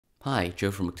Hi, Joe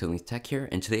from Tech here,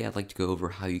 and today I'd like to go over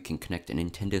how you can connect a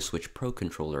Nintendo Switch Pro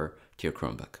Controller to your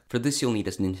Chromebook. For this, you'll need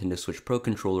a Nintendo Switch Pro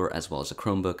Controller as well as a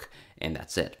Chromebook, and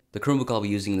that's it. The Chromebook I'll be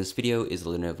using in this video is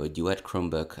the Lenovo Duet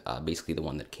Chromebook, basically the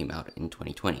one that came out in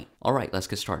 2020. Alright, let's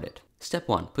get started. Step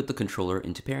 1. Put the controller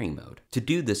into pairing mode. To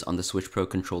do this on the Switch Pro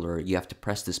Controller, you have to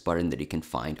press this button that you can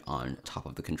find on top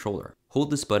of the controller.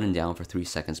 Hold this button down for 3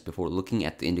 seconds before looking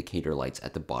at the indicator lights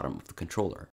at the bottom of the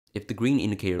controller. If the green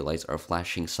indicator lights are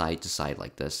flashing side to side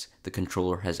like this, the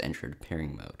controller has entered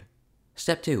pairing mode.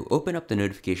 Step 2. Open up the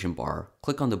notification bar,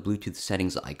 click on the Bluetooth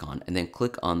settings icon, and then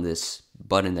click on this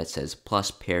button that says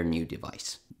plus pair new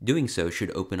device. Doing so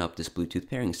should open up this Bluetooth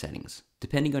pairing settings.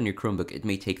 Depending on your Chromebook, it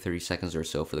may take 30 seconds or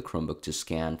so for the Chromebook to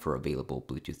scan for available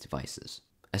Bluetooth devices.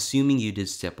 Assuming you did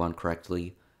step 1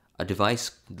 correctly, a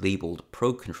device labeled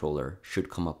Pro Controller should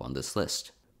come up on this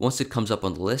list. Once it comes up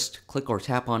on the list, click or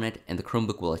tap on it and the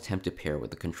Chromebook will attempt to pair with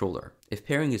the controller. If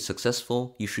pairing is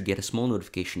successful, you should get a small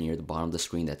notification near the bottom of the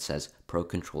screen that says Pro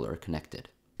Controller connected.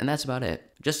 And that's about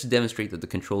it. Just to demonstrate that the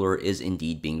controller is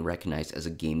indeed being recognized as a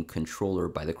game controller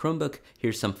by the Chromebook,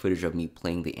 here's some footage of me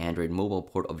playing the Android mobile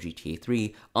port of GTA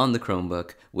 3 on the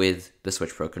Chromebook with the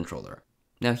Switch Pro Controller.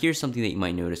 Now here's something that you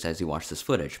might notice as you watch this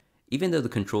footage. Even though the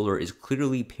controller is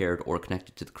clearly paired or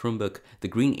connected to the Chromebook, the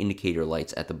green indicator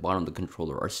lights at the bottom of the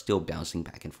controller are still bouncing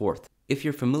back and forth. If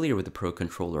you're familiar with the Pro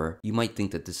Controller, you might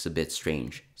think that this is a bit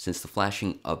strange, since the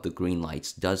flashing of the green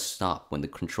lights does stop when the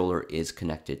controller is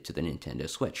connected to the Nintendo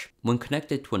Switch. When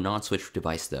connected to a non-Switch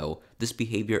device though, this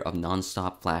behavior of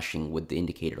non-stop flashing with the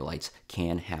indicator lights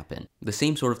can happen. The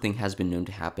same sort of thing has been known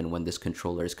to happen when this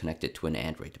controller is connected to an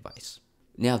Android device.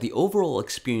 Now, the overall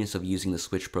experience of using the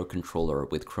Switch Pro Controller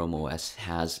with Chrome OS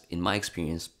has, in my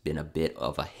experience, been a bit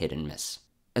of a hit and miss.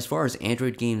 As far as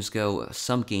Android games go,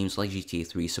 some games like GTA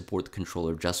 3 support the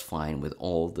controller just fine with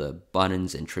all the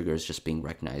buttons and triggers just being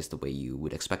recognized the way you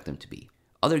would expect them to be.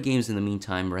 Other games in the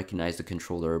meantime recognize the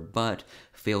controller but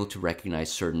fail to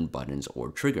recognize certain buttons or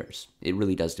triggers. It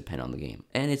really does depend on the game.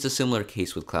 And it's a similar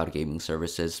case with cloud gaming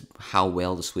services. How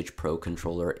well the Switch Pro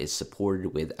Controller is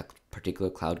supported with a particular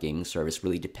cloud gaming service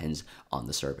really depends on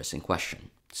the service in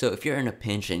question. So if you're in a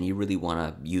pinch and you really want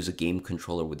to use a game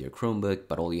controller with your Chromebook,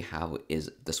 but all you have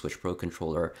is the Switch Pro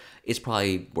Controller, it's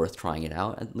probably worth trying it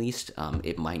out at least.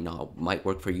 It might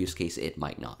work for your use case, it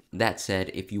might not. That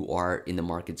said, if you are in the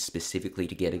market specifically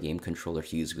to get a game controller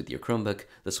to use with your Chromebook,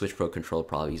 the Switch Pro Controller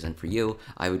probably isn't for you.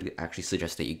 I would actually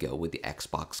suggest that you go with the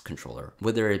Xbox controller.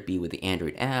 Whether it be with the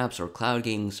Android apps or cloud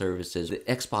gaming services, the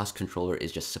Xbox controller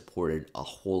is just supported a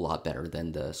whole lot better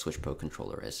than the Switch Pro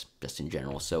Controller is, just in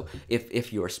general. So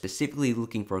if you are specifically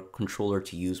looking for a controller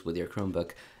to use with your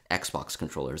Chromebook, Xbox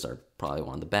controllers are probably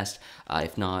one of the best.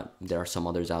 If not, there are some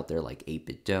others out there like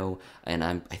 8-Bit Do, and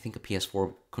I think a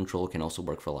PS4 controller can also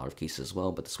work for a lot of cases as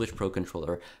well, but the Switch Pro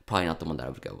Controller, probably not the one that I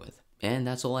would go with. And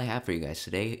that's all I have for you guys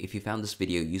today. If you found this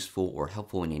video useful or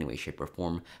helpful in any way, shape, or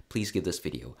form, please give this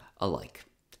video a like.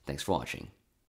 Thanks for watching.